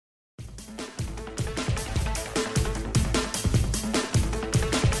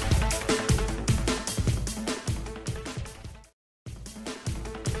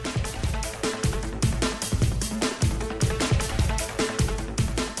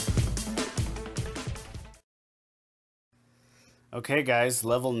Okay, guys,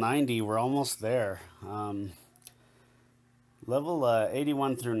 level 90, we're almost there. Level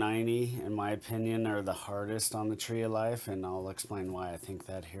 81 through 90, in my opinion, are the hardest on the Tree of Life, and I'll explain why I think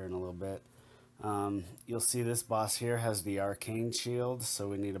that here in a little bit. You'll see this boss here has the Arcane Shield, so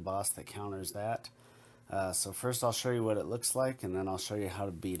we need a boss that counters that. So first I'll show you what it looks like, and then I'll show you how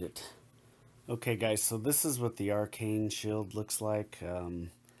to beat it. Okay, guys, so this is what the Arcane Shield looks like.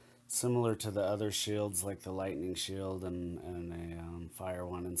 Similar to the other shields like the lightning shield and a fire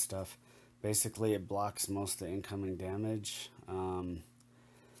one and stuff. Basically it blocks most of the incoming damage.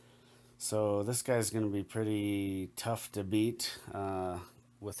 So this guy's going to be pretty tough to beat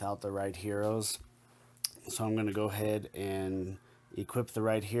without the right heroes. So I'm going to go ahead and equip the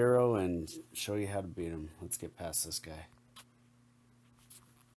right hero and show you how to beat him. Let's get past this guy.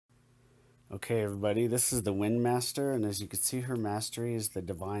 Okay, everybody, this is the Wind Master, and as you can see, her mastery is the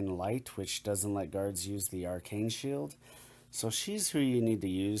Divine Light, which doesn't let guards use the Arcane Shield. So she's who you need to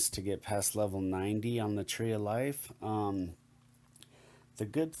use to get past level 90 on the Tree of Life. The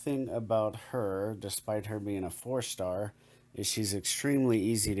good thing about her, despite her being a 4-star, is she's extremely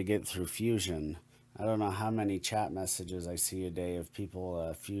easy to get through fusion. I don't know how many chat messages I see a day of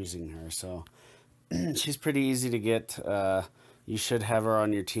people fusing her, so she's pretty easy to get. You should have her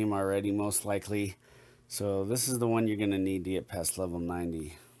on your team already, most likely. So this is the one you're going to need to get past level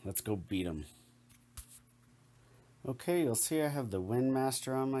 90. Let's go beat him. Okay, you'll see I have the Wind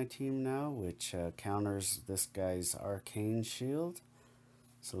Master on my team now, which counters this guy's Arcane Shield.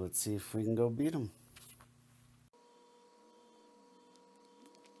 So let's see if we can go beat him.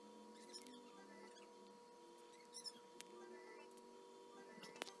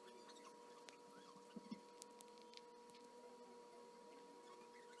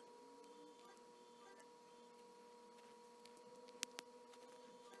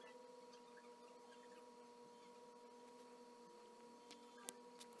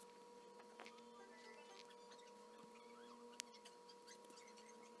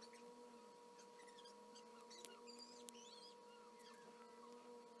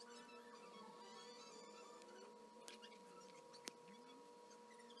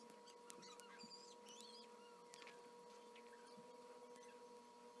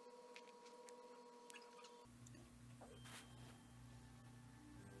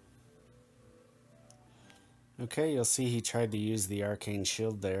 Okay, you'll see he tried to use the Arcane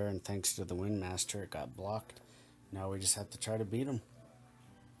Shield there, and thanks to the Wind Master, it got blocked. Now we just have to try to beat him.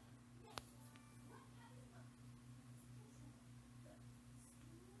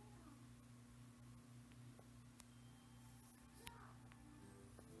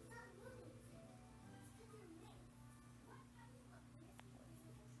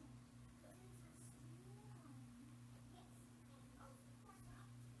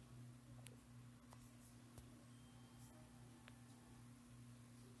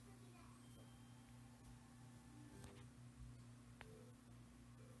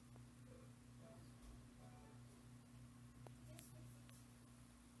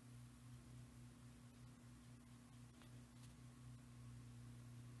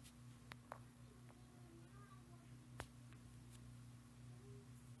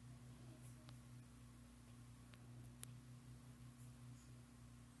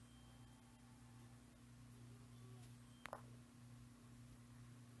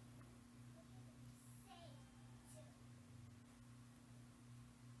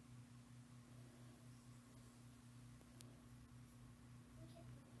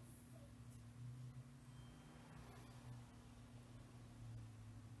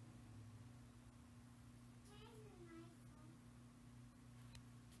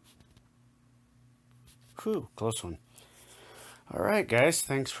 Whew, close one. Alright guys,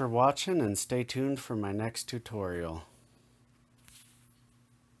 thanks for watching and stay tuned for my next tutorial.